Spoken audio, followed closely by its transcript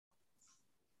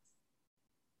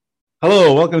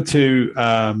Hello, welcome to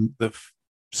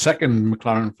second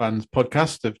McLaren fans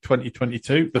podcast of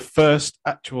 2022, the first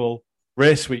actual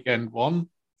race weekend one.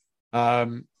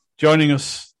 Joining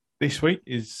us this week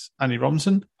is Andy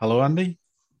Robinson. Hello, Andy.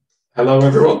 Hello,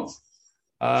 everyone.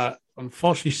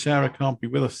 Unfortunately, Sarah can't be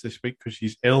with us this week because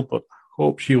she's ill, but I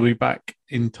hope she'll be back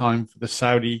in time for the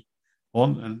Saudi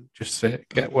one. And just say,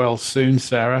 get well soon,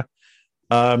 Sarah.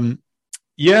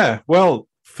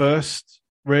 First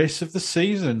race of the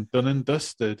season, done and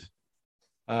dusted.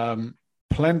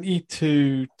 Plenty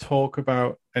to talk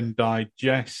about and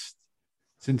digest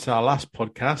since our last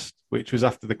podcast, which was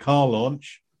after the car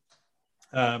launch.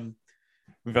 We've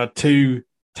had two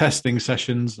testing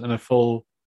sessions and a full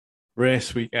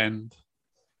race weekend.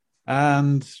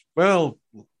 And, well,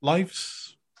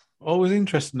 life's always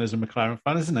interesting as a McLaren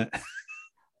fan, isn't it?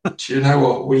 Do you know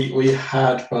what? We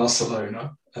had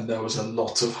Barcelona and there was a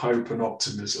lot of hope and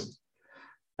optimism.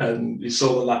 And you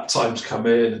saw the lap times come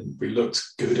in and we looked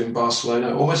good in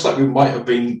Barcelona, almost like we might have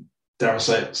been, dare I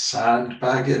say it,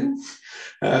 sandbagging.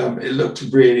 It looked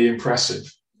really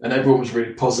impressive and everyone was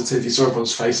really positive. You saw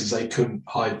everyone's faces, they couldn't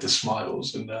hide the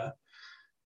smiles. And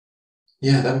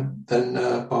then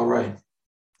Bahrain.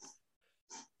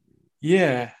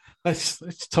 Yeah,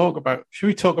 let's talk about. Should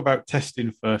we talk about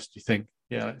testing first? Do you think?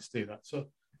 Yeah, let's do that. So,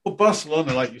 well,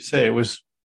 Barcelona, like you say, it was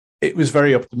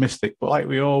very optimistic, but like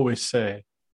we always say,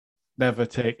 never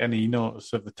take any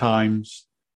notice of the times.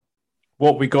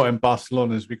 What we got in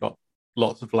Barcelona is we got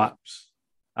lots of laps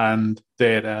and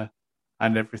data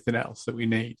and everything else that we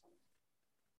need.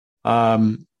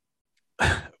 What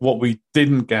we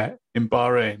didn't get in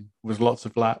Bahrain was lots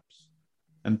of laps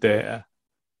and data.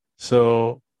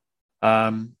 So, we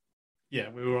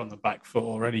were on the back foot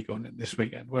already going in this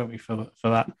weekend, weren't we, for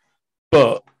that?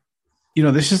 But,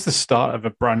 this is the start of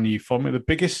a brand new formula. The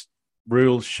biggest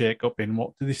rules shake up in,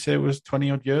 what did they say, it was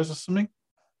 20 odd years or something?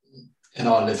 In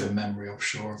our living memory, I'm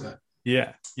sure of it.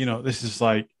 Yeah. This is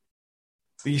like,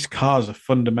 these cars are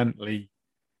fundamentally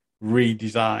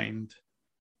redesigned.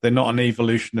 They're not an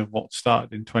evolution of what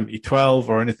started in 2012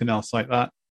 or anything else like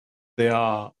that. They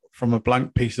are from a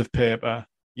blank piece of paper.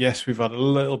 Yes, we've had a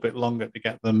little bit longer to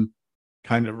get them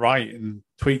kind of right and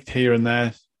tweaked here and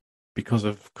there because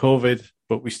of COVID,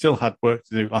 but we still had work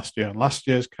to do last year on last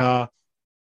year's car.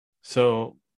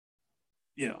 So,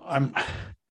 I'm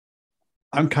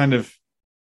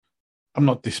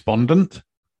not despondent.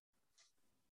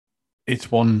 It's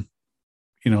one,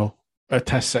 a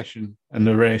test session and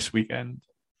a race weekend.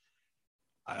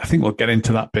 I think we'll get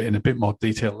into that bit in a bit more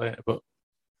detail later. But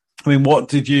I mean, what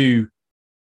did you?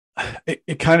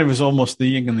 It kind of was almost the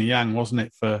yin and the yang, wasn't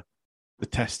it, for the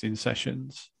testing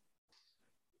sessions?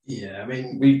 Yeah, I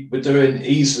mean, we were doing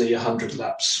easily 100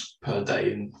 laps per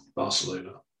day in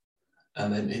Barcelona.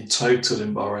 And then in total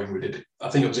in Bahrain, we did, I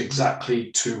think it was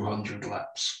exactly 200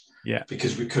 laps. Yeah.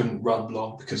 Because we couldn't run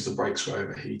long because the brakes were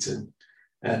overheating.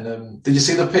 And did you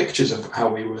see the pictures of how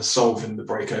we were solving the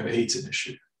brake overheating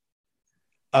issue?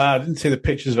 I didn't see the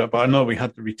pictures of it, but I know we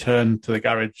had to return to the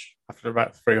garage after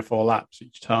about 3 or 4 laps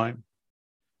each time.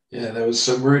 Yeah, there was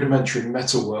some rudimentary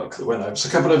metal work that went over. So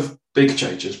a couple of big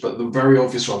changes, but the very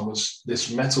obvious one was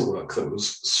this metal work that was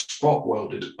spot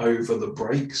welded over the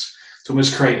brakes to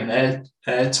almost create an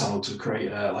air tunnel to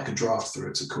create like a draft through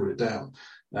it to cool it down.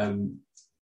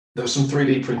 There were some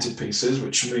 3D printed pieces,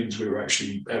 which means we were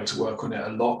actually able to work on it a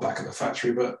lot back at the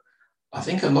factory. But I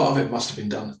think a lot of it must have been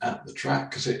done at the track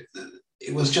because it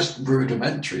was just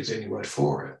rudimentary is the only word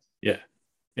for it. Yeah,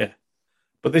 yeah.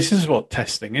 But this is what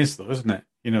testing is, though, isn't it?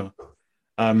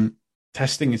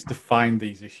 Testing is to find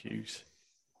these issues.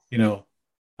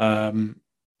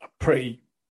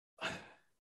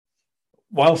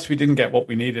 Whilst we didn't get what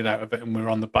we needed out of it and we're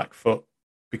on the back foot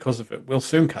because of it, we'll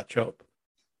soon catch up.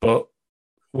 But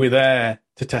we're there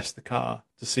to test the car,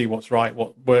 to see what's right,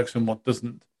 what works and what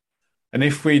doesn't. And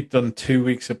if we'd done 2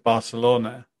 weeks at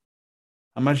Barcelona,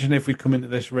 imagine if we'd come into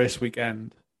this race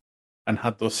weekend and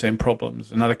had those same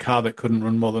problems and had a car that couldn't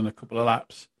run more than a couple of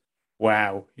laps.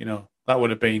 Wow, that would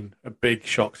have been a big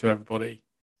shock to everybody.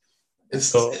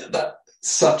 That's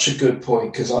such a good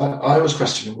point because I was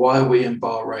questioning why are we in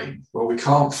Bahrain? Well, we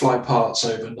can't fly parts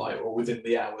overnight or within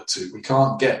the hour or two. We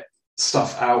can't get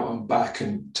stuff out and back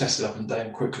and test it up and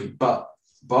down quickly. But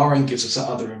Bahrain gives us that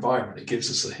other environment. It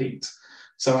gives us the heat.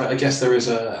 So I guess there is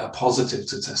a positive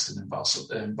to testing in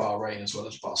Bahrain as well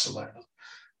as Barcelona.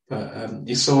 But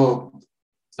you saw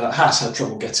that Haas had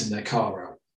trouble getting their car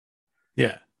out.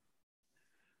 Yeah.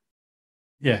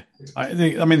 Yeah. I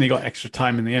mean, they got extra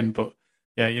time in the end, but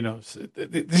yeah,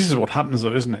 this is what happens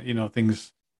though, isn't it?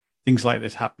 Things like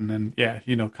this happen and yeah,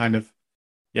 kind of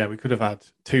yeah, we could have had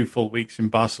 2 full weeks in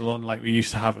Barcelona like we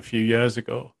used to have a few years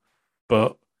ago,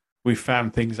 but we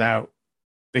found things out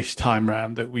this time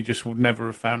round that we just would never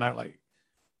have found out. Like,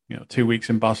 2 weeks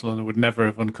in Barcelona would never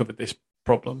have uncovered this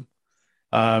problem.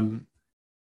 Um,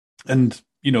 and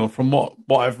from what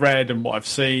I've read and what I've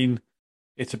seen,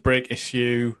 it's a brake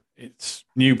issue. It's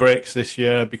new brakes this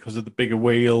year because of the bigger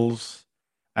wheels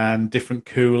and different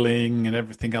cooling and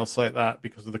everything else like that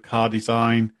because of the car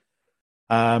design.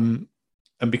 Um,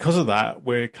 and because of that,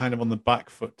 we're kind of on the back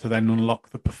foot to then unlock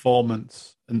the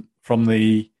performance and from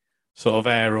the sort of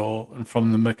aero and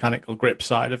from the mechanical grip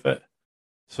side of it.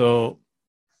 So,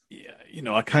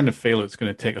 yeah, I kind of feel it's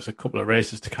going to take us a couple of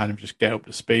races to kind of just get up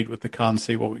to speed with the car and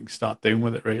see what we can start doing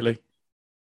with it, really.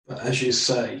 But as you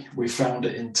say, we found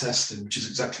it in testing, which is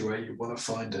exactly where you want to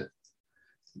find it.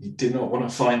 You do not want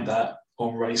to find that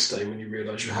on race day when you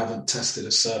realise you haven't tested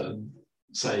a certain,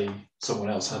 say, someone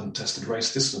else hadn't tested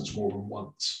race distance more than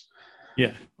once.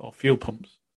 Yeah, or fuel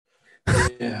pumps.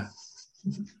 Yeah.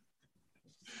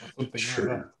 Or something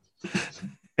True.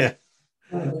 like that.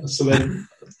 So then,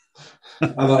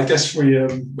 and I guess we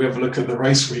have a look at the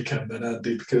race weekend then,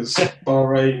 Andy, because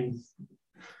Bahrain,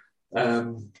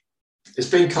 it's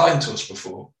been kind to us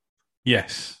before.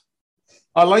 Yes.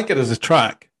 I like it as a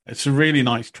track. It's a really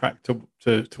nice track to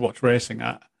watch racing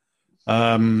at.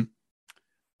 I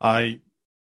I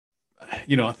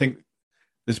think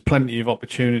there's plenty of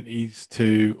opportunities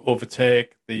to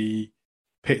overtake. The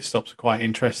pit stops are quite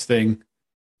interesting.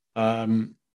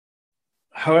 However,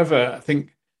 I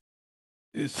think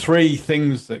there's three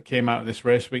things that came out of this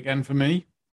race weekend for me.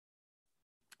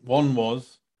 One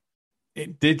was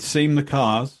it did seem the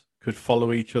cars could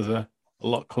follow each other a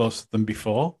lot closer than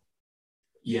before.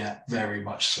 Yeah, very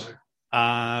much so.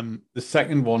 The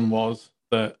second one was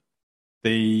that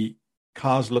the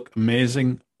cars look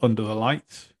amazing under the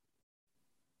lights,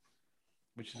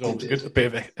 which is They always good, did. a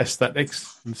bit of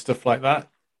aesthetics and stuff like that.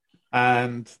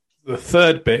 And the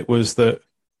third bit was that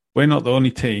we're not the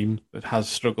only team that has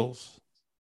struggles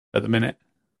at the minute,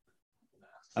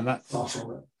 and Far that's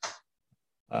from it.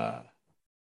 uh,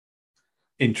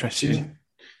 Do interesting.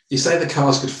 you say the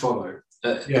cars could follow?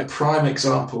 The Yeah, prime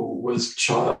example was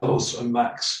Charles and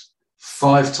Max.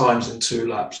 5 times in 2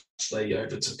 laps, they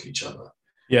overtook each other.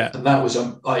 yeah, And that was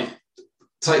like,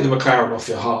 take the McLaren off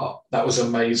your heart. That was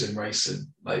amazing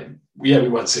racing. Like, yeah, we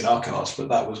weren't seeing our cars, but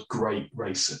that was great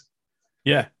racing.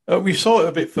 yeah. We saw it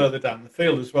a bit further down the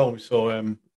field as well. We saw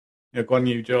Guan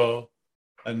Yu Zhou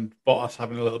and Bottas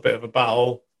having a little bit of a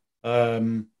battle,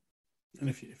 and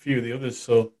a few of the others.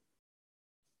 So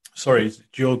sorry, it's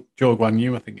Joe Guan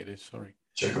Yu, I think it is. Sorry.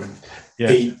 Joking. Yeah,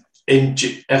 He in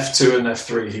F2 and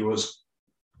F3, he was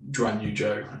Guan Yu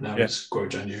Zhou. Now yeah, he's Guo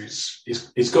Jian Yu.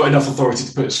 He's got enough authority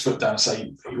to put his foot down and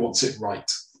say he wants it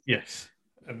right. yes,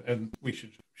 and we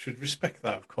should respect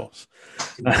that, of course.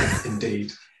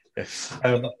 Indeed. Yes.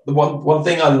 The one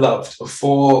thing I loved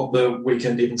before the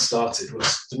weekend even started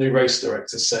was the new race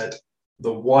director said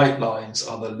the white lines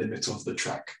are the limit of the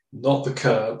track, not the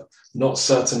curb, not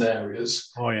certain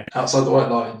areas. Oh yeah. Outside the white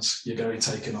lines, you're going to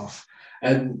be taken off,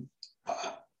 and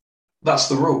that's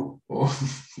the rule.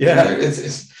 Yeah.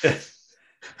 It's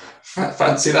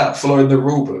fancy that, following the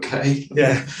rule book, hey?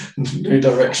 Yeah. New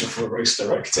direction for a race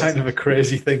director. Kind of a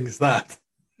crazy thing is that.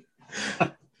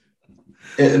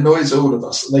 It annoys all of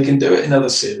us. They can do it in other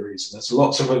series. And there's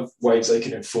lots of ways they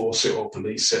can enforce it or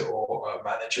police it or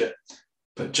manage it.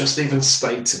 But just even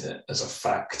stating it as a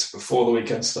fact before the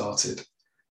weekend started.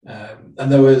 And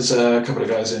there was a couple of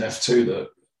guys in F2 that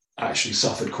actually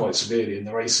suffered quite severely in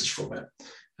the races from it.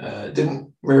 It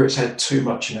didn't rear its head too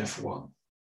much in F1.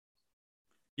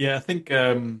 Yeah, I think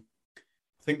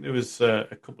there was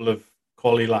a couple of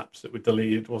quali laps that were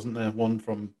deleted, wasn't there? One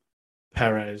from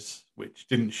Perez, which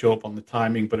didn't show up on the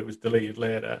timing, but it was deleted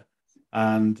later,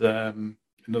 and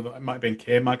another, it might have been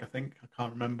K-Mag, I think, I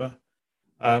can't remember.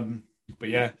 But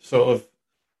yeah, sort of,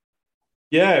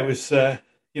 yeah, it was.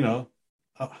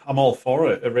 I'm all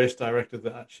for it. A race director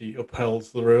that actually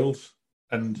upholds the rules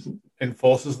and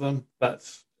enforces them.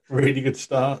 That's a really good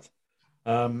start.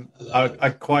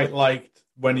 I quite liked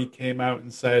when he came out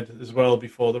and said as well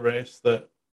before the race that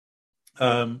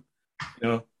um,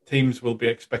 teams will be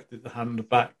expected to hand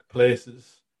back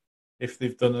places if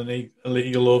they've done an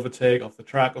illegal overtake off the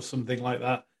track or something like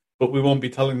that. But we won't be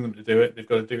telling them to do it. They've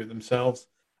got to do it themselves.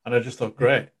 And I just thought,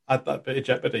 great, add that bit of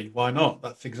jeopardy. Why not?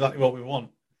 That's exactly what we want.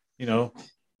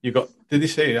 You got, did he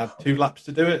say you had 2 laps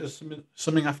to do it or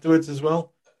something afterwards as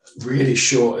well? Really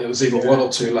short. It was either 1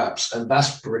 or 2 laps. And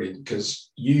that's brilliant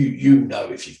because you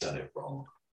know if you've done it wrong.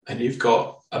 And you've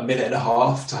got a minute and a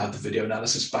half to have the video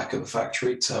analysis back at the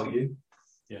factory tell you.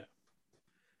 Yeah.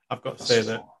 I've got to That's say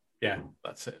that, yeah,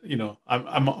 that's it.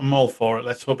 I'm all for it.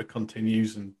 Let's hope it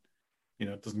continues and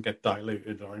it doesn't get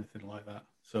diluted or anything like that.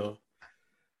 So,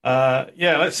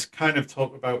 yeah, let's kind of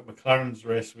talk about McLaren's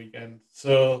race weekend.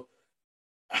 So,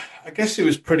 I guess it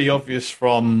was pretty obvious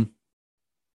from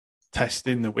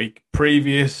testing the week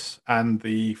previous and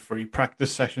the free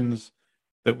practice sessions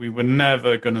that we were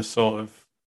never going to sort of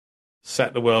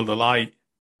set the world alight.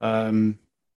 I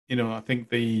think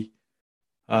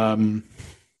um,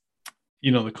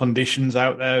 the conditions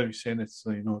out there. You're saying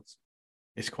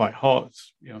it's quite hot.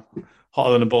 It's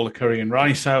hotter than a bowl of curry and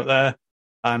rice out there,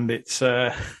 and it's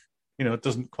it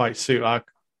doesn't quite suit our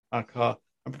car.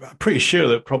 I'm pretty sure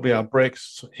that probably our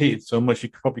brakes heated so much you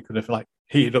probably could have like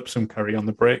heated up some curry on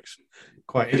the brakes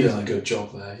quite Could have done a easily. good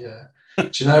job there, yeah.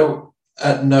 Do you know,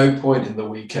 at no point in the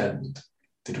weekend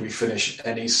did we finish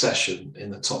any session in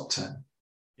the top 10.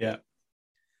 Yeah,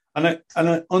 and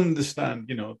I understand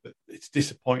that it's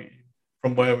disappointing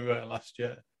from where we were last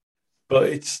year, but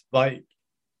it's like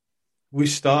we're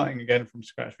starting again from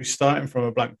scratch. We're starting from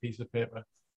a blank piece of paper.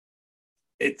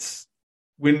 It's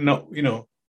we're not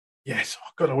yes, oh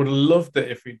God, I would have loved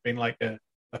it if we'd been like a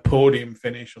podium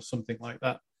finish or something like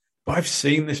that. But I've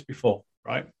seen this before,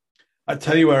 right? I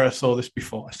tell you where I saw this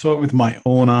before. I saw it with my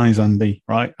own eyes, Andy,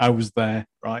 right? I was there,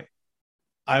 right?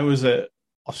 I was at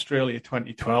Australia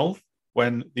 2012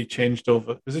 when they changed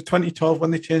over. Was it 2012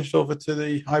 when they changed over to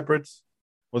the hybrids?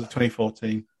 Or was it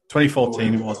 2014? Oh, 2014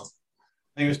 here it we was. go. I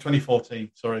think it was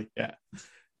 2014. Sorry, yeah.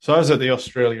 So I was at the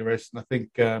Australia race, and I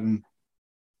think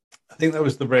that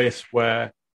was the race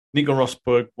where Nico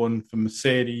Rosberg won for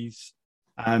Mercedes,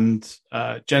 and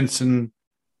Jensen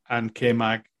and K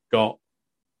Mag got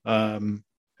a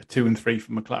 2 and 3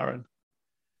 for McLaren,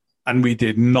 and we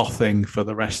did nothing for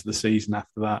the rest of the season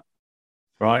after that,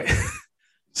 right?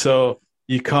 So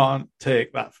you can't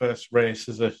take that first race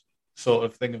as a sort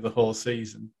of thing of the whole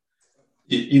season.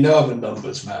 You know I'm a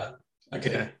numbers man. Yeah,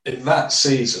 Okay, in that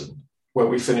season where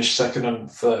we finished second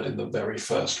and third in the very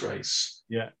first race,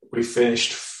 yeah, we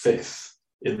finished fifth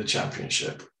in the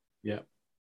championship. yeah.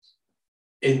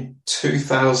 In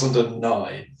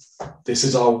 2009, this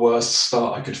is our worst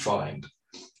start I could find.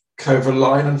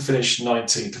 Kovalainen finished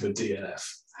 19th of a DNF.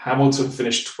 Hamilton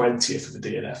finished 20th of a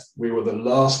DNF. We were the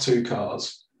last two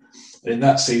cars. And in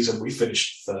that season, we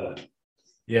finished third.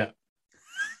 Yeah,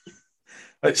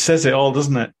 it says it all,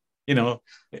 doesn't it?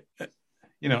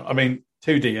 I mean,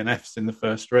 two DNFs in the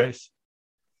first race.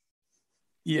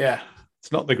 Yeah,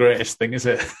 it's not the greatest thing, is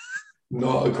it?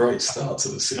 Not a great start to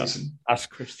the season. Ask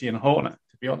Christian Horner,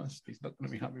 to be honest. He's not going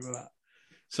to be happy with that.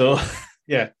 So,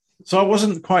 yeah. So I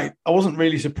wasn't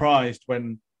really surprised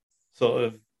when sort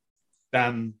of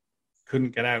Dan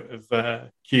couldn't get out of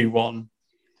Q1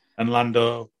 and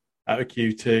Lando out of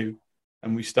Q2,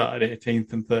 and we started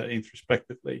 18th and 13th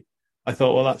respectively. I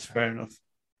thought, well, that's fair enough.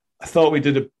 I thought we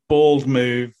did a bold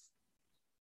move,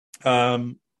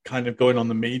 kind of going on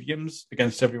the mediums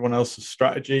against everyone else's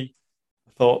strategy.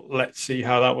 I thought, let's see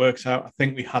how that works out. I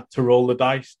think we had to roll the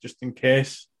dice just in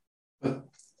case.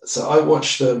 So I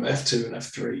watched F2 and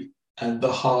F3, and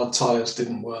the hard tyres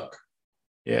didn't work.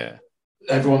 Yeah.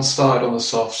 Everyone started on the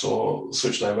softs or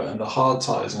switched over, and the hard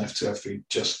tyres in F2,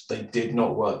 F3 they did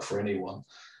not work for anyone.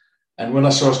 And when I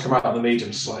saw us come out on the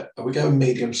mediums, it's like, are we going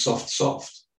medium, soft,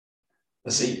 soft?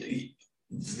 I see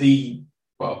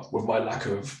well, with my lack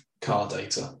of car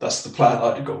data, that's the plan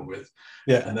I'd have gone with.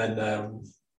 Yeah. And then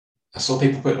I saw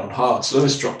people putting on hards.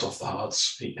 Lewis dropped off the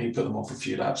hards. He put them on for a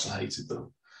few laps and hated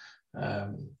them.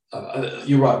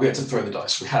 You're right. We had to throw the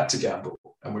dice. We had to gamble,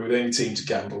 and we were the only team to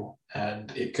gamble,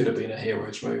 and it could have been a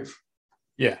hero's move.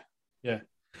 Yeah, yeah.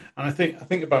 And I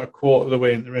think about a quarter of the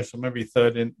way in the race, or maybe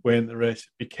third way in the race,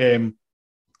 it became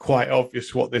quite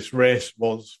obvious what this race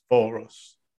was for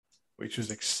us, which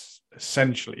was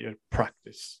essentially a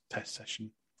practice test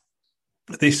session.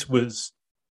 This was,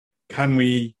 can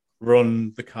we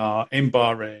run the car in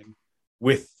Bahrain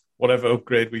with whatever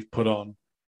upgrade we've put on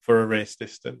for a race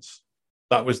distance?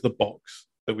 That was the box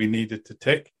that we needed to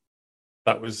tick.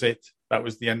 That was it. That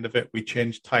was the end of it. We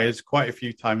changed tyres quite a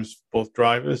few times for both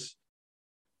drivers.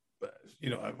 But,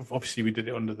 obviously we did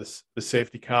it under the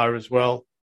safety car as well.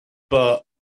 But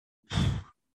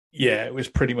yeah, it was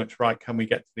pretty much right. Can we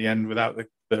get to the end without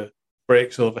the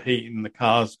brakes overheating, the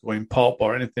cars going pop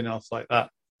or anything else like that?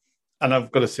 And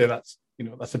I've got to say that's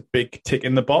a big tick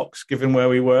in the box given where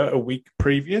we were a week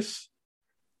previous.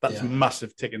 That's a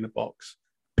massive tick in the box.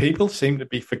 People seem to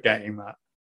be forgetting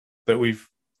that we've,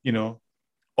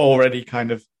 already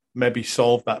kind of maybe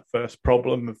solved that first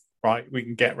problem of, right, we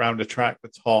can get around a track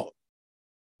that's hot.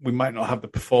 We might not have the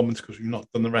performance because we've not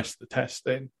done the rest of the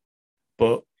testing,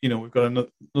 but, we've got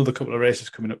another couple of races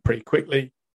coming up pretty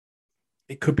quickly.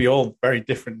 It could be all very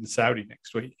different in Saudi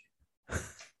next week.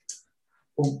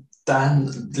 Well, Dan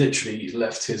literally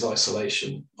left his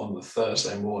isolation on the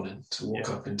Thursday morning to walk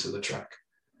up into the track.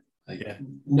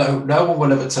 No one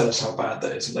will ever tell us how bad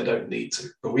that is, and they don't need to.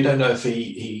 But we don't know if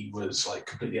he was like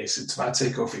completely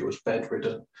asymptomatic or if he was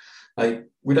bedridden. Like,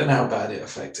 we don't know how bad it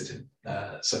affected him.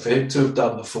 So for him to have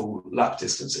done the full lap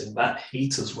distance in that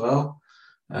heat as well,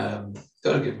 got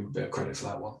to give him a bit of credit for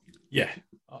that one. Yeah,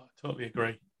 I totally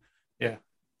agree. Yeah,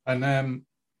 and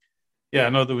I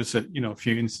know there was a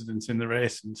few incidents in the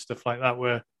race and stuff like that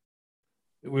where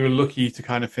we were lucky to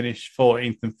kind of finish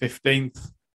 14th and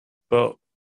 15th, but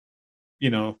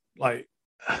like,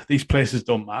 these places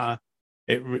don't matter.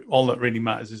 All that really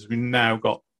matters is we now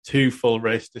got 2 full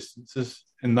race distances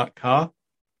in that car,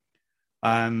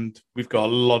 and we've got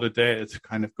a lot of data to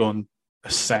kind of go and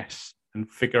assess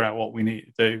and figure out what we need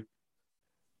to do.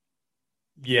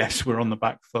 Yes, we're on the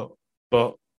back foot,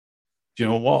 but do you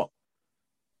know what?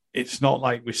 It's not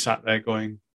like we sat there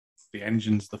going, the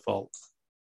engine's the fault,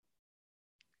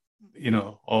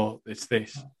 or it's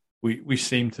this. We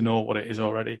seem to know what it is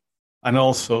already. And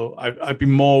also, I'd be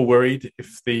more worried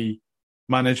if the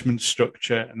management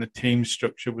structure and the team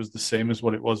structure was the same as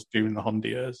what it was during the Honda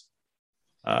years.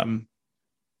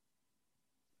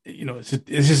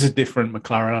 This is a different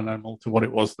McLaren animal to what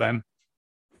it was then.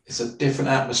 It's a different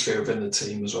atmosphere within the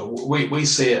team as well. We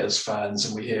see it as fans,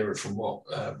 and we hear it from what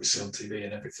we see on TV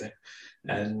and everything.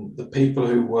 And the people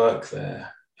who work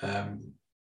there,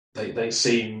 they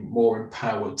seem more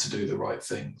empowered to do the right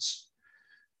things.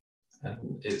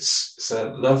 And it's a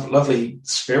lovely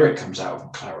spirit comes out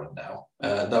of McLaren now.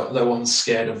 No one's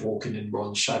scared of walking in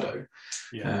Ron's shadow.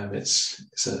 Yeah.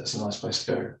 It's a nice place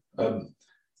to go.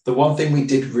 The one thing we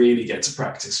did really get to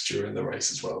practice during the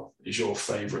race as well is your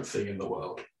favourite thing in the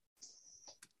world.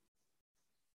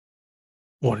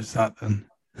 What is that then?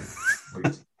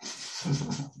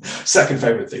 Second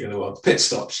favourite thing in the world, pit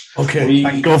stops. Okay,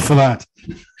 thank God for that.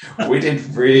 We did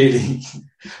really...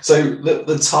 So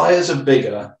the tyres are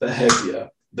bigger, they're heavier,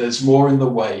 there's more in the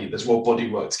way, there's more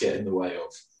bodywork to get in the way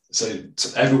of. So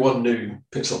everyone knew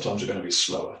pit stop times are going to be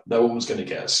slower. No one was going to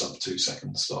get a sub 2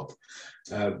 second stop.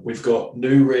 We've got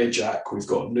new rear jack, we've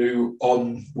got new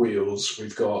on wheels,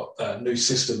 we've got new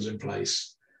systems in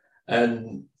place.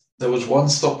 And there was one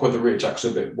stop where the rear jack was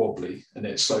a bit wobbly and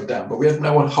it slowed down, but we had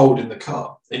no one holding the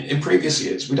car. In previous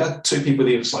years, we'd had 2 people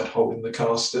either side holding the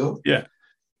car still. Yeah.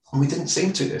 And we didn't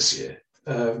seem to this year.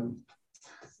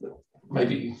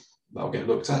 Maybe that'll get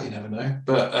looked at, you never know.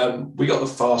 But we got the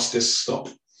fastest stop.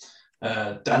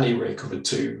 Danny Rick with a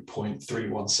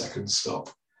 2.31 second stop.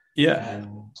 Yeah.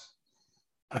 And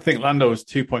I think Lando was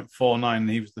 2.49 and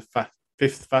he was the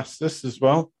 5th fastest as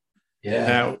well. Yeah.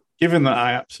 Now, given that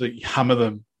I absolutely hammer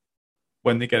them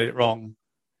when they get it wrong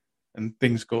and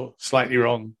things go slightly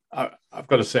wrong, I've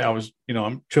got to say I'm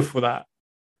chuffed with that.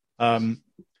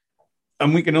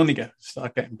 And we can only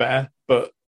start getting better.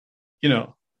 But,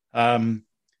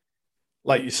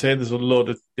 like you say, there's a load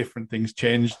of different things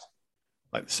changed,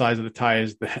 like the size of the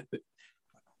tyres.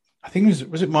 I think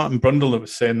was it Martin Brundle that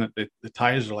was saying that the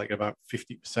tyres are like about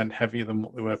 50% heavier than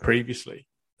what they were previously.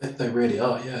 They really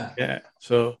are, yeah. Yeah.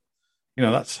 So,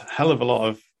 that's a hell of a lot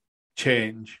of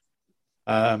change,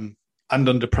 and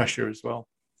under pressure as well.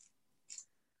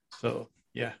 So,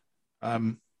 yeah.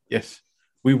 Yes.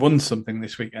 We won something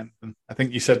this weekend, and I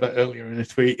think you said that earlier in a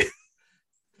tweet.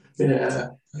 Yeah,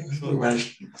 we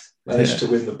managed to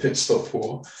win the pit stop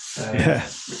war.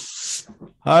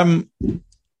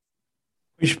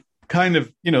 Which kind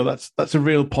of, that's a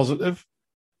real positive.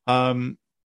 I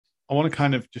want to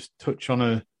kind of just touch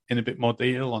on in a bit more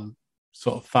detail on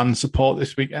sort of fan support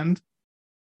this weekend.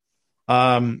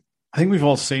 I think we've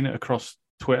all seen it across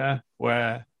Twitter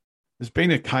where there's been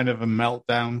a kind of a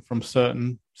meltdown from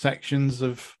certain sections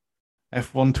of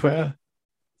F1 Twitter.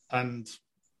 And,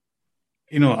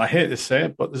 I hate to say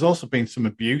it, but there's also been some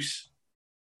abuse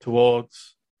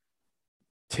towards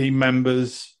team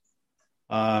members,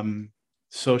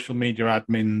 social media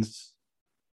admins,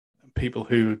 people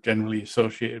who are generally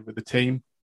associated with the team.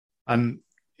 And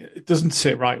it doesn't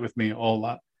sit right with me, all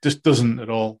that. Just doesn't at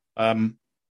all. I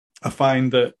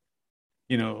find that,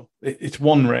 it's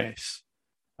one race.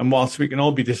 And whilst we can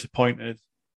all be disappointed,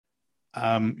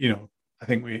 I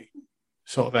think we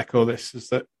sort of echo this, is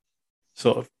that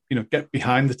sort of, get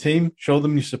behind the team, show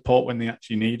them your support when they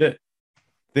actually need it.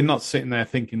 They're not sitting there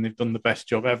thinking they've done the best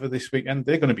job ever this weekend.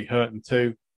 They're going to be hurting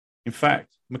too. In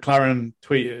fact, McLaren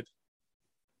tweeted,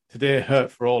 "Today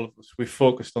hurt for all of us. We've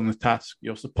focused on the task.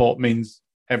 Your support means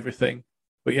everything."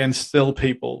 But then still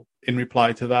people in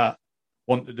reply to that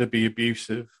wanted to be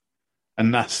abusive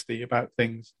and nasty about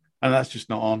things, and that's just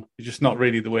not on. It's just not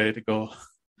really the way to go.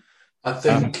 I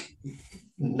think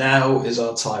now is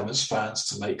our time as fans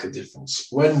to make a difference.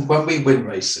 When we win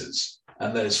races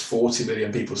and there's 40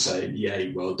 million people saying,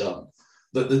 "Yay, well done,"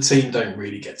 that the team don't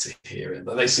really get to hear it.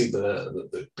 They see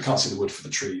they can't see the wood for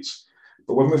the trees.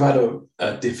 But when we've had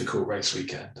a difficult race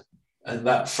weekend and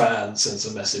that fan sends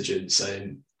a message in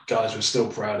saying, "Guys, we're still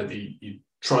proud of you. You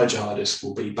tried your hardest.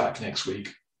 We'll be back next week.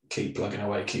 Keep plugging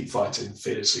away. Keep fighting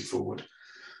fearlessly forward."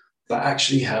 That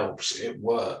actually helps. It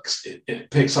works.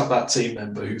 It picks up that team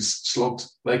member who's slogged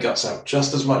their guts out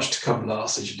just as much to come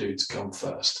last as you do to come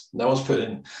first. No one's put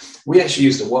in. We actually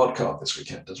used a wild card this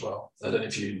weekend as well. I don't know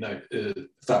if you know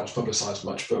if that was publicised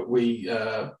much, but we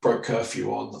broke curfew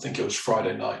on, I think it was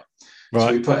Friday night. Right.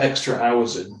 So we put extra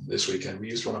hours in this weekend.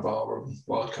 We used one of our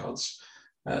wild cards.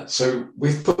 So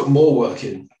we've put more work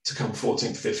in to come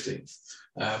 14th, 15th.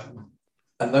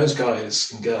 And those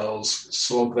guys and girls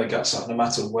slog their guts out no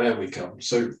matter where we come.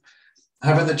 So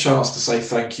having the chance to say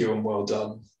thank you and well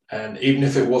done, and even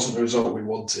if it wasn't the result we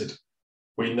wanted,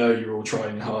 we know you're all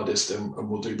trying your hardest and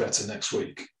we'll do better next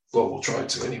week. Well, we'll try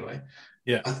to anyway.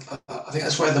 Yeah. I think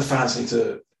that's where the fans need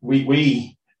to,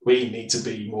 we need to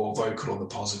be more vocal on the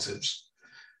positives.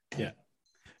 Yeah.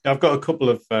 I've got a couple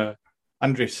of,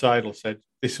 Andrew Seidel said,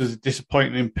 this was a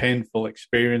disappointing and painful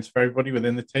experience for everybody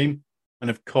within the team. And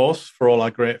of course, for all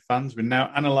our great fans, we're now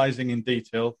analysing in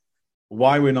detail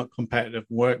why we're not competitive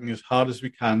and working as hard as we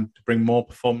can to bring more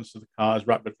performance to the car as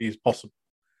rapidly as possible.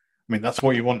 I mean, that's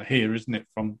what you want to hear, isn't it,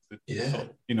 from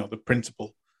the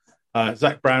principal.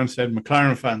 Zach Brown said,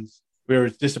 McLaren fans, we are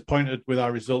as disappointed with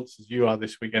our results as you are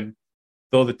this weekend.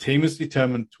 Though the team is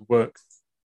determined to work,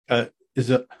 though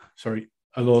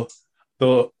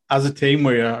as a team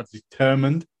we are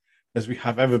determined as we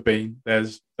have ever been.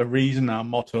 There's a reason our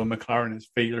motto McLaren is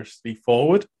fearlessly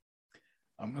forward.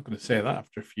 I'm not going to say that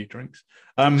after a few drinks.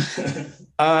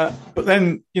 But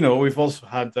then, we've also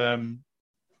had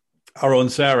our own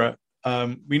Sarah.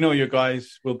 We know you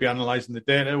guys will be analysing the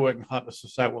data, working hard to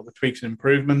suss out what the tweaks and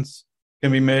improvements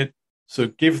can be made. So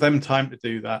give them time to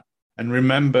do that. And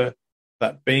remember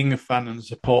that being a fan and a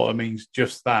supporter means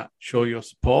just that. Show your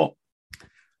support.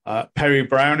 Perry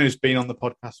Brown, who's been on the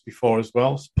podcast before as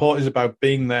well. Support is about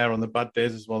being there on the bad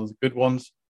days as well as the good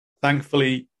ones.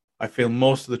 Thankfully, I feel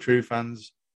most of the true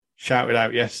fans shouted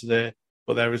out yesterday,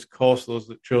 but there is, of course, those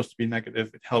that chose to be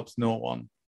negative. It helps no one.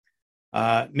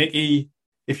 Nikki,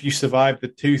 if you survived the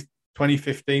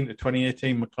 2015 to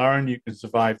 2018 McLaren, you can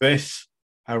survive this.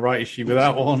 How right is she with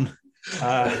that one?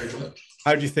 How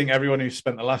do you think everyone who's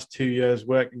spent the last 2 years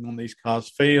working on these cars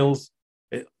feels?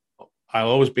 I'll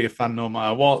always be a fan no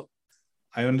matter what.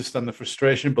 I understand the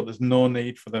frustration, but there's no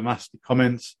need for the nasty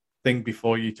comments. Think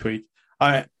before you tweet.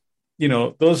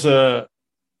 Those are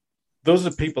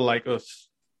people like us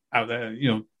out there.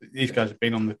 These guys have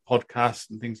been on the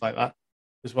podcast and things like that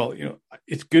as well.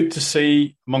 It's good to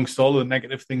see amongst all the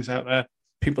negative things out there,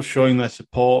 people showing their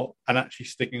support and actually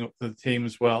sticking up to the team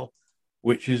as well,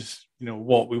 which is,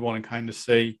 what we want to kind of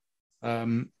see.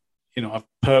 I've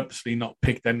purposely not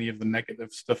picked any of the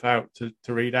negative stuff out to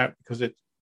read out because it's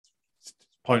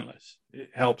pointless.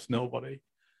 It helps nobody.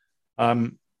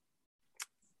 In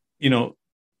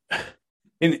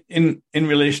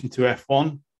relation to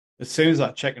F1, as soon as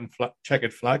that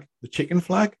checkered flag, the chicken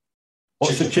flag?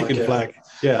 What's the chicken flag?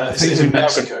 Yeah, I think it's in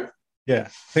Mexico. I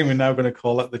think we're now going to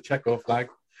call it the Checo flag.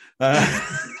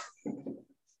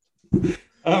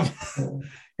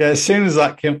 As soon as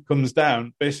that comes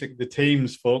down, basically the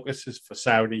team's focus is for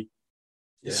Saudi.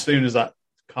 Yeah. As soon as that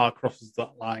car crosses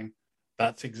that line,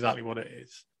 that's exactly what it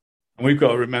is. And we've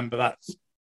got to remember that's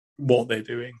what they're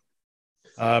doing.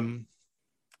 So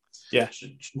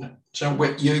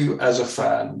you as a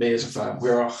fan, me as a fan,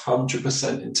 we're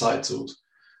 100% entitled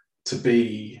to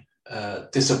be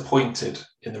disappointed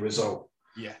in the result.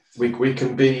 Yeah, we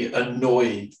can be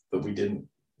annoyed that we didn't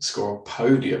score a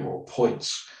podium or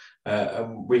points.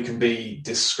 And we can be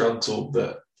disgruntled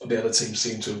that the other teams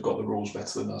seem to have got the rules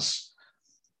better than us.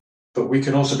 But we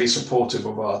can also be supportive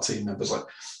of our team members. Like,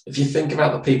 if you think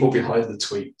about the people behind the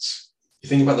tweets, you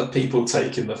think about the people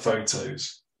taking the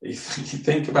photos, you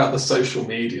think about the social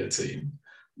media team,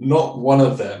 not one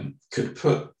of them could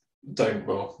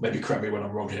maybe correct me when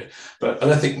I'm wrong here, but I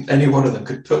don't think any one of them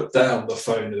could put down the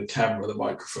phone, the camera, the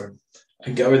microphone,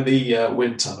 and go in the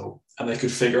wind tunnel, and they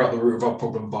could figure out the root of our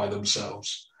problem by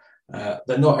themselves.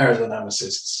 They're not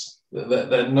aerodynamicists.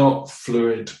 They're not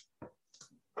fluid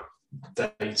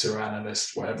data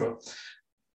analysts, whatever.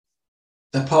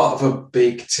 They're part of a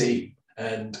big team,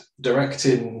 and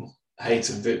directing hate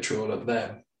and vitriol at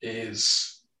them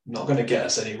is not going to get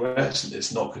us anywhere.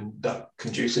 It's not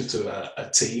conducive to a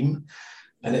team,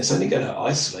 and it's only going to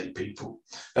isolate people.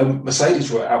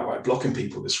 Mercedes were outright blocking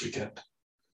people this weekend.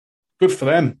 Good for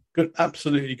them. Good,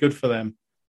 absolutely good for them.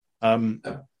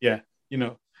 Yeah,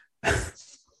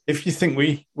 if you think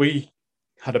we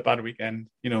had a bad weekend,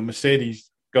 Mercedes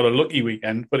got a lucky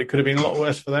weekend, but it could have been a lot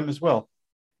worse for them as well.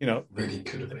 Really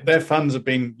could have been. Their fans have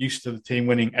been used to the team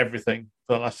winning everything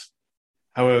for the last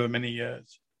however many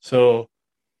years. So,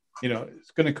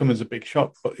 it's going to come as a big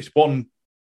shock, but it's one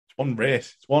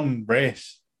race. It's one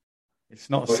race. It's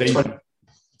not a season.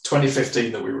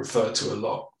 2015 that we refer to a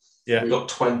lot. Yeah. We got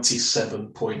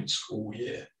 27 points all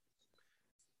year.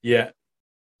 Yeah.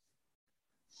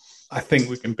 I think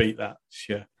we can beat that this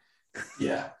year.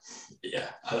 Yeah.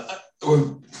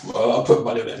 I'll put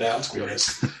money on it now, to be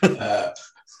honest.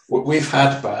 We've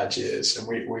had bad years, and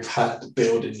we've had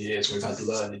building years, we've had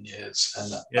learning years,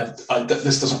 and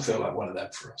this doesn't feel like one of them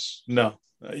for us. No,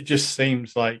 it just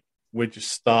seems like we're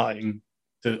just starting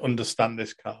to understand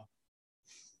this car,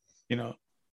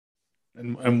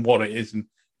 and what it is. And,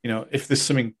 if there's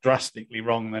something drastically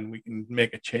wrong, then we can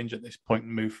make a change at this point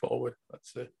and move forward.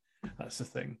 That's the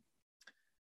thing.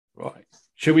 Right.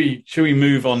 Should we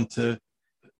move on to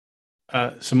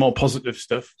some more positive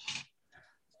stuff?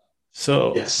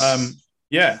 So,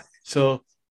 yes. So,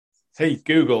 hey,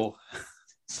 Google,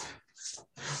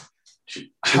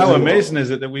 how amazing is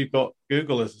it that we've got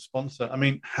Google as a sponsor? I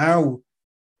mean, how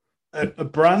a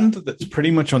brand that's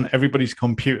pretty much on everybody's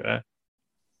computer,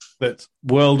 that's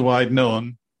worldwide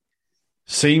known,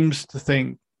 seems to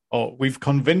think, we've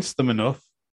convinced them enough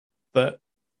that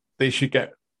they should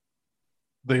get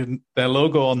their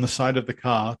logo on the side of the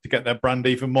car to get their brand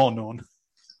even more known.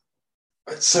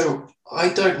 So I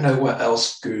don't know what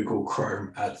else Google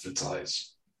Chrome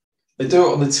advertise. They do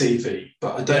it on the TV,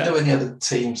 but I don't know any other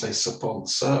teams they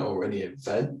sponsor or any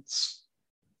events.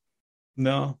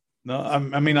 No.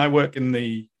 I mean, I work in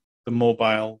the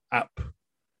mobile app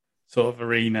sort of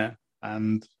arena,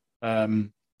 and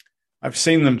I've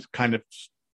seen them kind of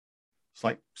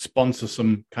like sponsor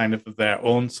some kind of their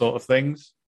own sort of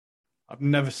things. I've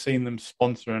never seen them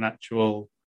sponsor an actual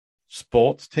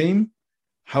sports team.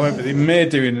 However, they may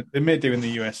do in the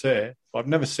USA, but I've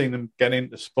never seen them get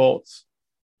into sports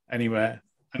anywhere.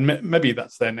 And maybe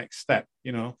that's their next step,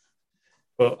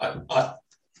 But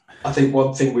I think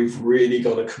one thing we've really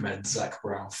got to commend Zach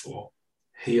Brown for,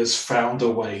 he has found a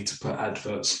way to put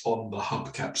adverts on the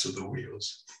hubcaps of the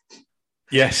wheels.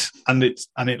 Yes, and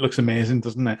it looks amazing,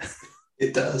 doesn't it?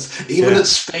 It does, even at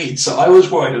speed. So I was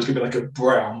worried it was going to be like a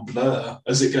brown blur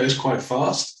as it goes quite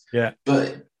fast. Yeah.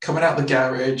 But coming out the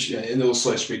garage in those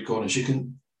slow speed corners, you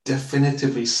can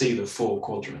definitively see the four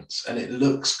quadrants, and it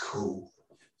looks cool.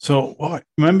 So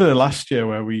remember last year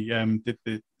where we did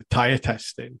the tyre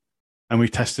testing, and we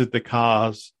tested the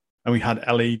cars, and we had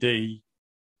LED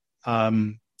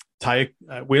tyre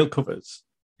wheel covers.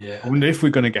 Yeah. I wonder if we're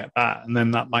going to get that, and then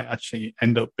that might actually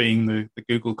end up being the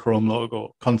Google Chrome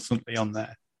logo constantly on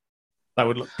there. That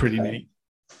would look pretty neat.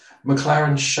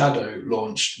 McLaren Shadow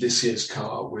launched this year's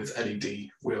car with LED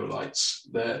wheel lights.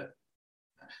 So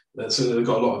they've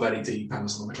got a lot of LED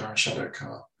panels on the McLaren Shadow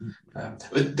car.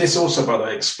 But this also, by the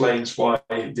way, explains why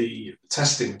the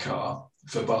testing car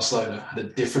for Barcelona had a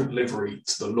different livery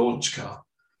to the launch car.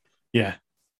 Yeah.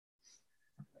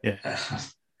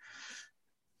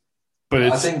 But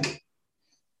I think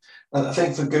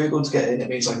for Google to get in, it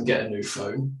means I can get a new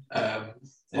phone.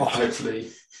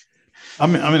 Hopefully.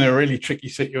 I'm in a really tricky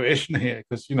situation here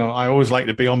because, I always like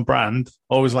to be on brand,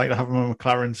 always like to have my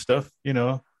McLaren stuff,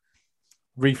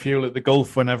 refuel at the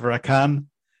Gulf whenever I can,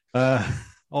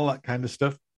 all that kind of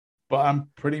stuff. But I'm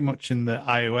pretty much in the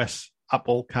iOS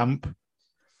Apple camp.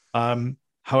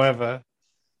 However,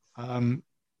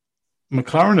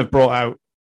 McLaren have brought out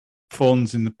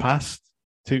phones in the past,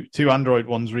 two Android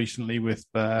ones recently with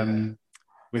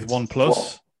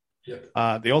OnePlus. Yep.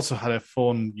 They also had a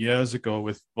phone years ago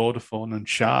with Vodafone and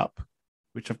Sharp,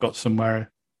 which I've got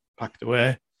somewhere packed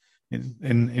away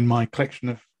in my collection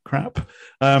of crap.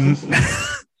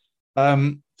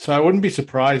 So I wouldn't be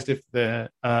surprised if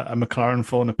a McLaren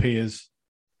phone appears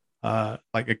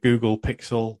like a Google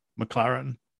Pixel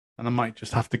McLaren, and I might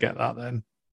just have to get that then.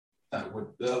 That would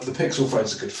the Pixel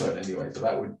phone's a good phone anyway, but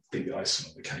that would be the icing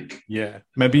on the cake. Yeah,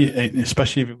 maybe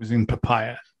especially if it was in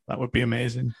papaya, that would be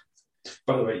amazing.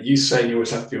 By the way, you say you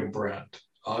always have to be on brand.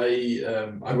 I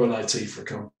run IT for a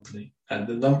company, and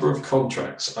the number of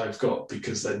contracts I've got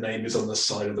because their name is on the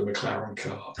side of the McLaren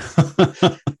car.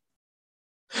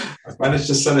 I've managed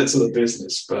to sell it to the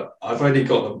business, but I've only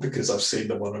got them because I've seen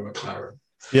them on a McLaren.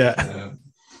 Yeah.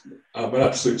 I'm an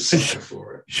absolute It sucker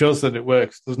for it. shows that it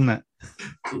works, doesn't it?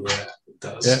 Yeah, it Yeah.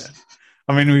 does.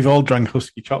 I mean, we've all drank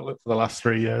Husky chocolate for the last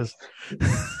 3 years.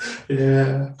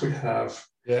 Yeah, we have.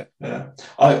 Yeah. Yeah.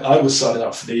 I was signing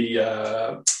up for the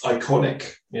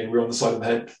iconic. We're on the side of the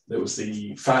head. There was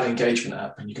the fan engagement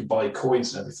app, and you could buy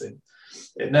coins and everything.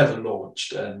 It never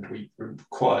launched, and we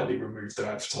quietly removed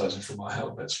their advertising from our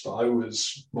helmets. But I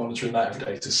was monitoring that every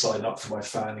day to sign up for my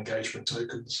fan engagement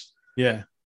tokens. Yeah.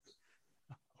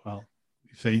 Well,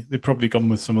 you see, they've probably gone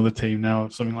with some other team now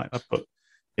or something like that. But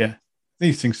yeah,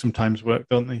 these things sometimes work,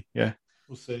 don't they? Yeah.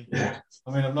 We'll see. Yeah.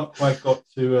 I mean, I've not quite got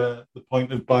to the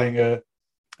point of buying a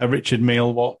Richard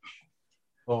Mille watch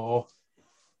or,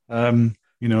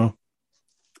 you know,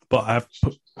 but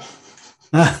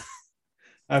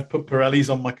I've put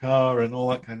Pirellis on my car and all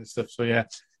that kind of stuff. So yeah,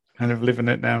 kind of living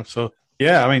it now. So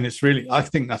yeah, I mean, I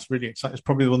think that's really exciting. It's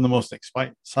probably one of the most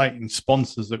exciting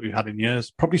sponsors that we've had in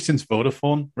years, probably since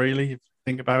Vodafone, really, if you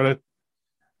think about it.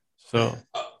 So,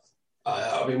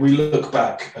 I mean, we look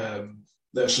back. There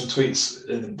were some tweets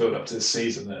in the build up to this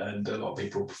season, and a lot of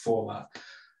people before that.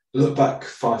 Look back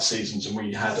 5 seasons, and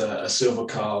we had a silver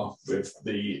car with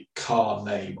the car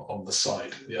name on the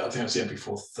side. Yeah, I think it was the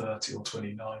MP430 or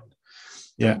 29.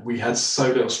 yeah. And we had so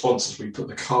little sponsors, we put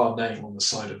the car name on the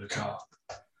side of the car.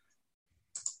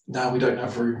 Now we don't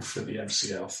have room for the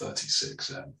MCL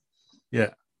 36M. Yeah.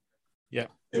 Yeah.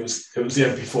 It was the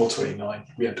MP429.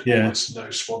 We had almost no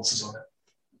sponsors on it.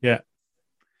 Yeah.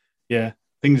 Yeah.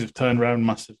 Things have turned around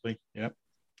massively. Yeah.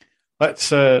 Let's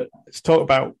talk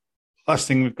about last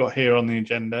thing we've got here on the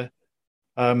agenda.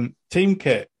 Team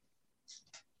kit.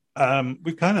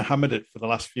 We've kind of hammered it for the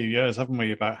last few years, haven't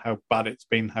we, about how bad it's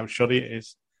been, how shoddy it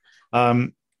is.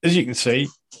 As you can see,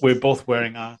 we're both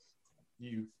wearing our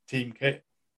new team kit.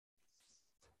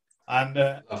 And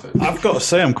I've got to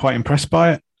say, I'm quite impressed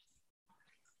by it.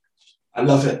 I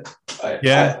love it.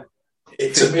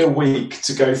 It took me a week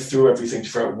to go through everything to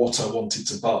figure out what I wanted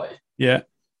to buy. Yeah.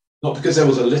 Not because there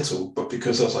was a little, but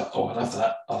because I was like, oh, I'll have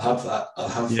that, I'll have that, I'll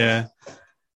have that.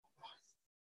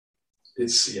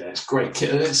 It's great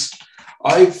kit.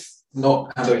 I've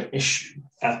not had an issue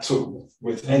at all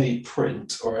with any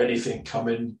print or anything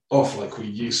coming off like we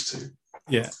used to.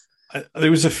 Yeah.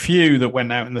 There was a few that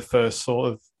went out in the first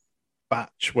sort of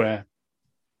batch where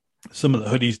some of the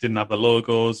hoodies didn't have the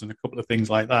logos and a couple of things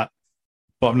like that.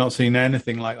 But I've not seen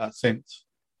anything like that since.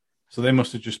 So they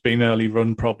must have just been early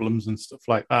run problems and stuff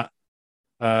like that.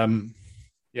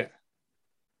 Yeah.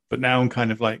 But now I'm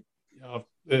kind of like,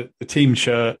 the team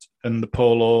shirt and the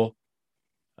polo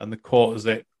and the quarter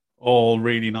zip, all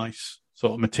really nice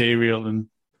sort of material and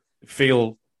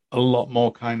feel a lot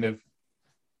more kind of,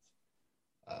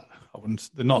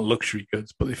 they're not luxury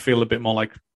goods, but they feel a bit more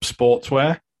like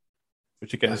sportswear,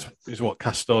 which again is what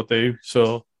Castor do.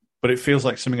 So, but it feels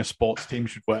like something a sports team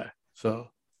should wear. So,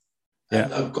 yeah.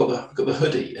 And I've got the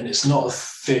hoodie, and it's not a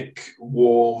thick,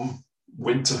 warm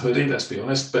winter hoodie, let's be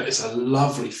honest, but it's a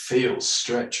lovely feel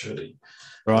stretch hoodie.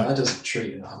 Right. That doesn't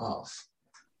treat in half.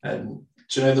 And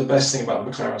do you know the best thing about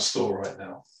the McLaren store right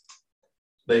now?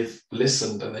 They've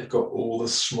listened and they've got all the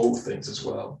small things as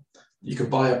well. You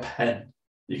can buy a pen,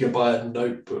 you can buy a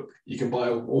notebook, you can buy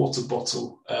a water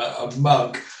bottle, a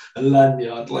mug, a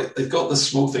lanyard. Like, they've got the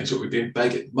small things that we've been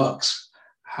begging. Mugs.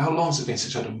 How long has it been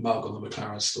since you had a mug on the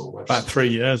McLaren store website? About 3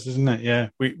 years, isn't it? Yeah.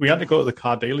 We had to go to the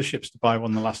car dealerships to buy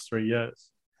one the last 3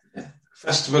 years. Yeah.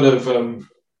 Festival of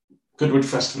Goodwood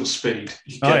Festival of Speed.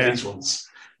 You can get these ones.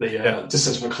 Just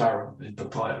says McLaren in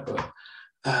papaya, but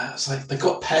it's like they've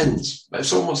got pens. If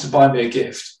someone wants to buy me a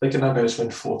gift, they can now go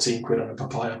spend 14 quid on a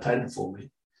papaya pen for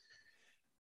me.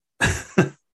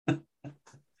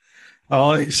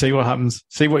 Oh, see what happens.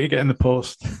 See what you get in the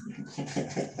post.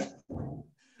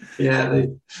 Yeah,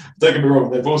 don't get me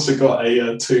wrong. They've also got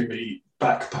a Toomey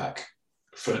backpack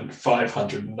for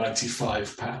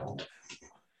 £595.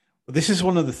 This is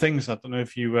one of the things. I don't know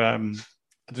if you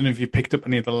picked up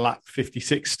any of the lap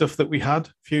 56 stuff that we had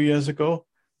a few years ago.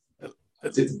 I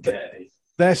didn't get any.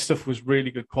 Their stuff was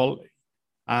really good quality,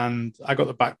 and I got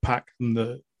the backpack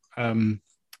and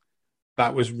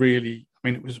that was really. I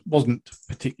mean, it wasn't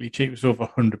particularly cheap. It was over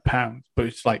 £100, but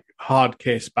it's like hard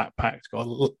case backpack. It's got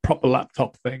a proper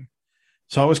laptop thing.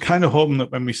 So I was kind of hoping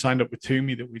that when we signed up with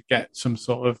Toomey that we'd get some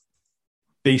sort of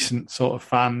decent sort of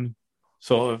fan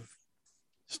sort of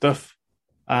stuff.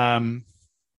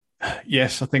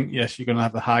 Yes, I think, you're going to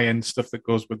have the high-end stuff that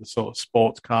goes with the sort of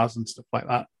sports cars and stuff like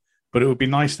that. But it would be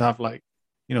nice to have, like,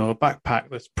 a backpack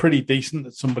that's pretty decent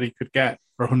that somebody could get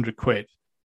for 100 quid.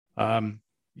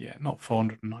 Yeah, not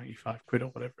 495 quid or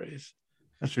whatever it is.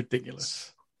 That's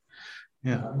ridiculous.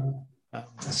 Yeah.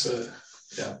 That's a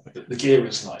Yeah, the gear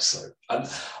is nice though, and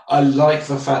I like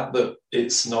the fact that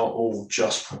it's not all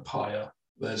just papaya.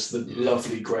 There's the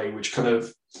lovely grey, which kind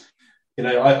of,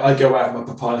 I go out in my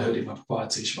papaya hoodie, my papaya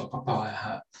t-shirt, my papaya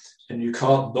hat, and you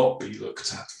can't not be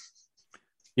looked at.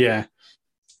 Yeah.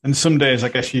 And some days, I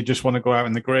guess you just want to go out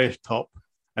in the grey top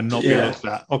and not be Yeah. looked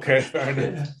at. Okay, fair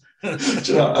enough. Do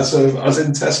you know, so I was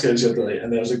in Tesco's the other day,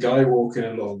 and there was a guy walking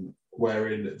along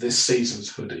wearing this season's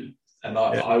hoodie, and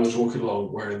Yeah. I was walking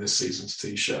along wearing this season's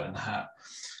t-shirt and hat,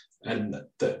 and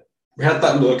we had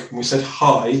that look, and we said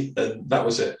hi, and that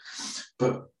was it.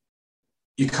 But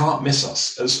you can't miss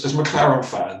us as McLaren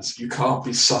fans. You can't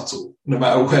be subtle, no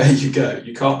matter where you go.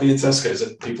 You can't be in Tesco's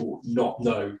and people not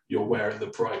know you're wearing the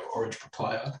bright orange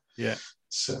papaya. Yeah.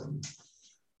 So,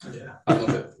 yeah, I love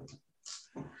it.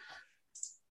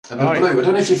 And the blue, I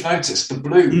don't know if you've noticed, the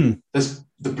blue, there's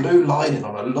the blue lining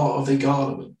on a lot of the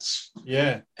garments.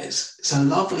 Yeah. It's a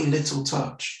lovely little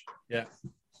touch. Yeah.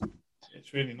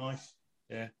 It's really nice.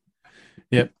 Yeah.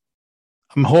 Yep.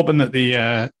 I'm hoping that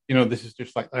this is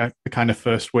just like the kind of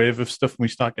first wave of stuff, and we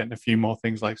start getting a few more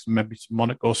things like maybe some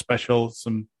Monaco specials,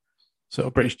 some sort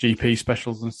of British GP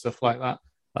specials and stuff like that.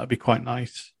 That'd be quite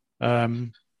nice. Yeah,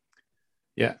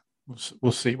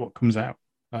 we'll see what comes out.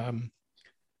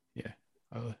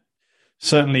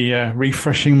 Certainly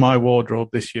refreshing my wardrobe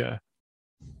this year,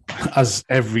 as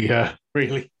every year,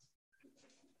 really.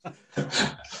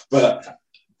 But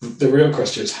the real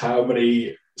question is, how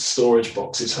many storage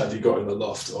boxes have you got in the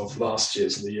loft of last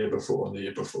year's and the year before and the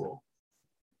year before?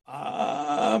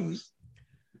 I've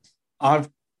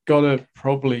got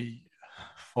probably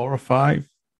 4 or 5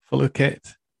 full of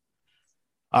kit.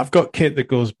 I've got kit that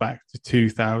goes back to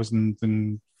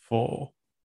 2004.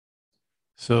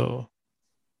 So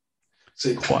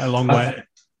quite a long way.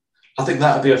 I think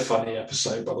that would be a funny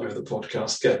episode, by the way, of the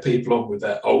podcast. Get people on with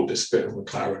their oldest bit of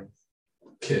McLaren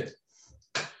kit.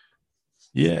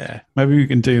 Yeah, maybe we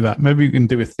can do that. Maybe we can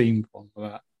do a themed one for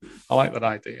that. I like that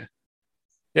idea.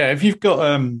 Yeah, if you've got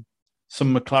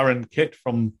some McLaren kit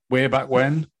from way back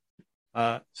when,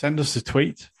 send us a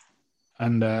tweet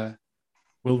and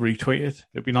we'll retweet it.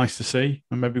 It'd be nice to see.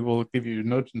 And maybe we'll give you a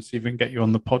nudge and see if we can get you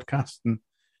on the podcast and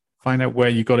find out where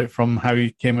you got it from, how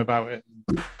you came about it,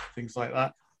 and things like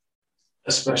that.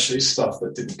 Especially stuff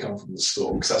that didn't come from the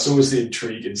store, because that's always the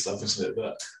intriguing stuff, isn't it?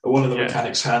 That one of the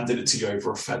mechanics handed it to you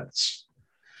over a fence.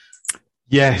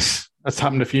 Yes, that's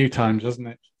happened a few times, hasn't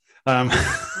it?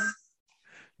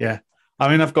 Yeah. I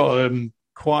mean, I've got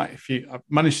quite a few. I've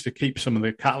managed to keep some of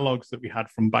the catalogues that we had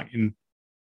from back in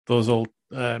those old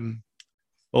early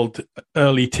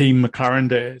team McLaren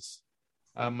days.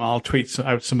 I'll tweet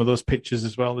out some of those pictures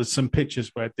as well. There's some pictures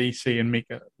where DC and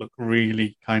Mika look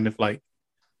really kind of like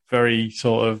very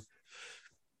sort of,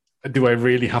 do I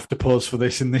really have to pose for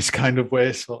this in this kind of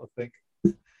way sort of thing.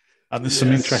 And there's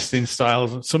some interesting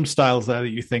styles, some styles there that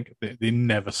you think they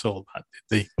never saw that, did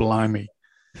they? Blimey.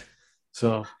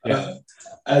 So, yeah.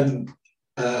 And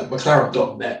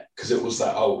McLaren.net, because it was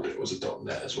that old, it was a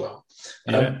 .net as well.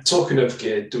 Talking of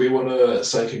gear, do we want to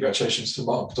say congratulations to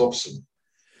Mark Dobson?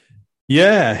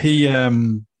 Yeah, he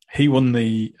won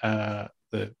the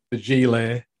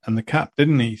gilet and the cap,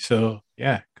 didn't he? So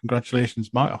yeah,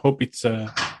 congratulations, Mark. I hope it's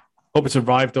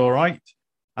arrived all right,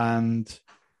 and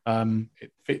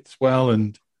it fits well,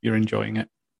 and you're enjoying it.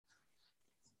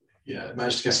 Yeah, I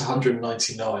managed to guess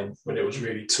 199 when it was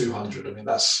really 200. I mean,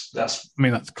 that's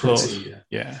close. Pretty,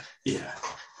 yeah.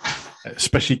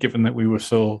 Especially given that we were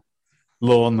so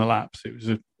low on the laps, it was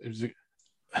a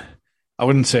I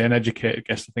wouldn't say an educated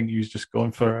guess. I think he was just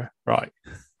going for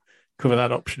cover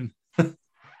that option.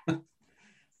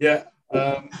 Yeah,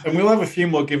 and we'll have a few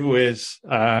more giveaways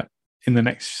in the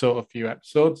next sort of few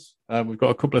episodes. We've got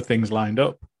a couple of things lined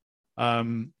up.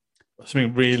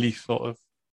 Something really sort of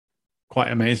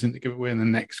quite amazing to give away in the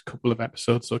next couple of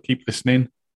episodes. So keep listening.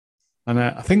 And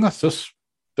I think that's just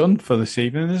done for this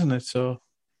evening, isn't it? So I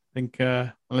think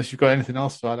unless you've got anything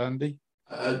else to add, Andy.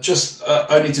 Just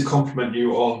only to compliment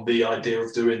you on the idea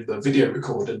of doing the video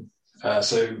recording.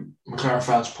 So McLaren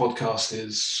Fans Podcast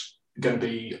is going to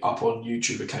be up on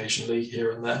YouTube occasionally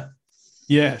here and there.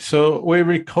 Yeah, so we're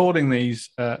recording these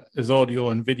as audio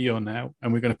and video now,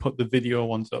 and we're going to put the video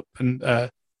ones up. And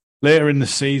later in the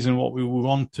season, what we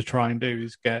want to try and do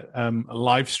is get a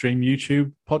live stream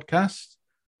YouTube podcast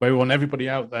where we want everybody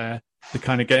out there to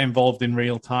kind of get involved in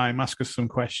real time, ask us some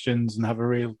questions and have a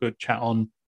real good chat on,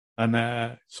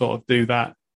 and sort of do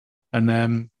that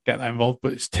and get that involved.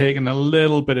 But it's taken a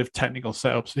little bit of technical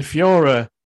setup. So if you're a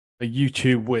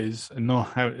YouTube whiz and know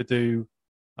how to do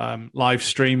live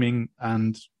streaming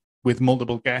and with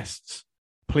multiple guests,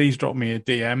 please drop me a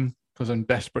DM, because I'm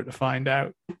desperate to find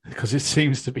out because it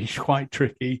seems to be quite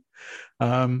tricky.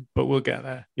 But we'll get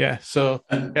there. Yeah. So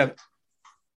And yeah,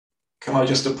 can I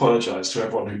just apologise to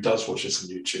everyone who does watch this on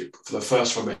YouTube? For the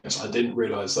first 5 minutes, I didn't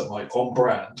realise that my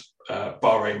on-brand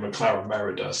Bahrain McLaren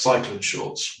Merida cycling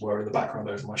shorts were in the background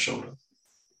over my shoulder.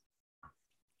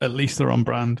 at least they're on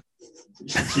brand.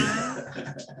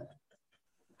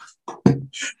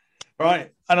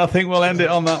 Right. And I think we'll end it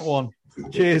on that one.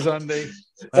 Cheers, Andy.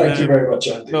 Thank you very much,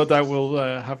 Andy. No doubt we'll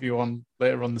have you on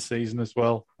later on the season as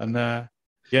well. And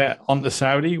on to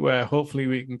Saudi, where hopefully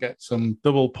we can get some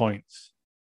double points.